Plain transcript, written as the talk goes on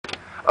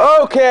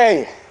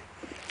Okay,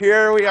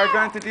 here we are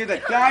going to do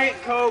the Diet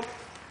Coke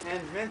and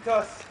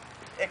Mentos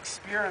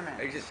experiment.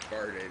 I just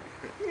farted.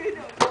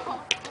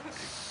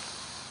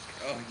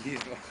 Oh, he's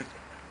one.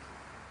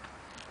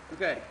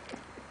 Okay,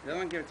 the other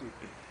one, give it to me.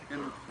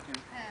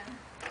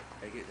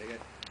 Take it.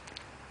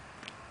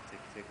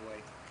 Take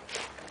away.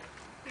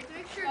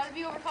 Make sure it's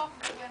be over top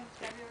of the wind.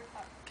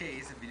 Okay,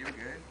 is the video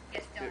good?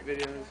 Yes,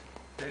 done.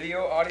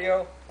 Video,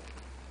 audio.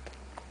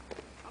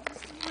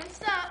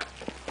 Stop.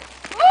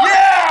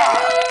 Yeah!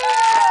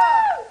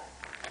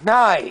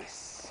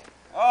 Nice.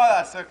 Oh,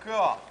 that's so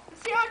cool.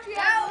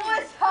 That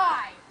was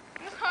high.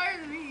 It was higher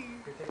than me.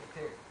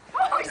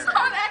 Oh, we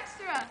saw an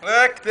extra.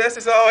 Look, this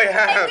is all we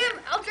have. Hey,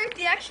 I'll drink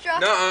the extra.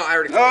 No, I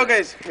already. Oh,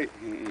 guys. Hey.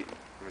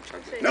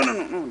 No.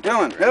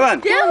 Dylan.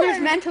 Dylan, there's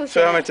Mentos.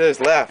 Show how much is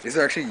left. Is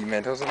there actually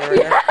Mentos in there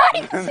right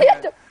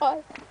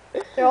now?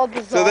 They're all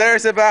dissolved. So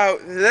there's about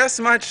this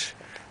much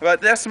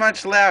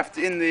left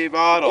in the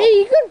bottle. Hey,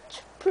 you could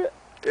put.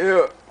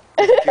 Ew.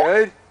 It's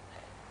good.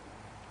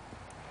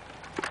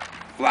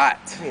 Flat.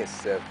 Give me a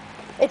sip.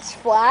 It's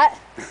flat.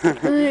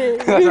 That's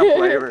a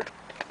flavor.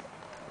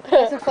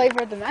 That's the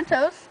flavor of the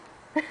Mentos.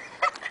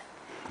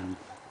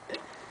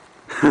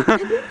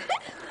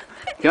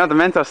 You want the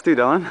Mentos too,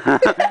 Dylan?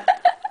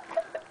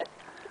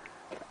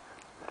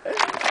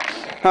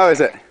 How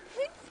is it?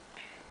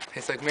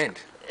 Tastes like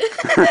mint.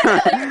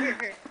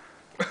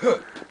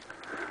 Ooh.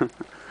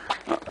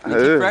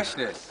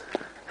 Freshness.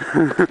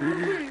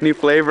 New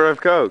flavor of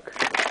Coke.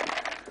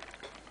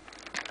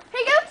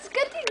 Hey,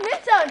 get these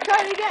mints out and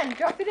try it again.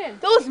 Drop it in.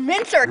 Those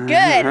mints are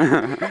good.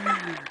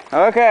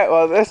 Okay,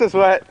 well this is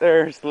what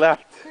there's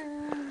left.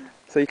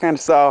 So you kind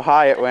of saw how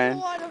high it went.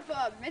 There's a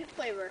lot of mint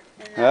flavor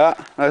in Yeah.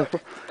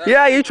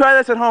 Yeah, you try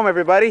this at home,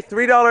 everybody.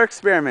 $3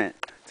 experiment.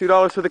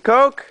 $2 for the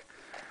Coke,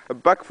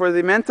 $1 for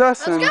the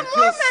Mentos. Let's get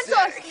more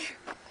Mentos.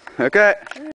 Okay.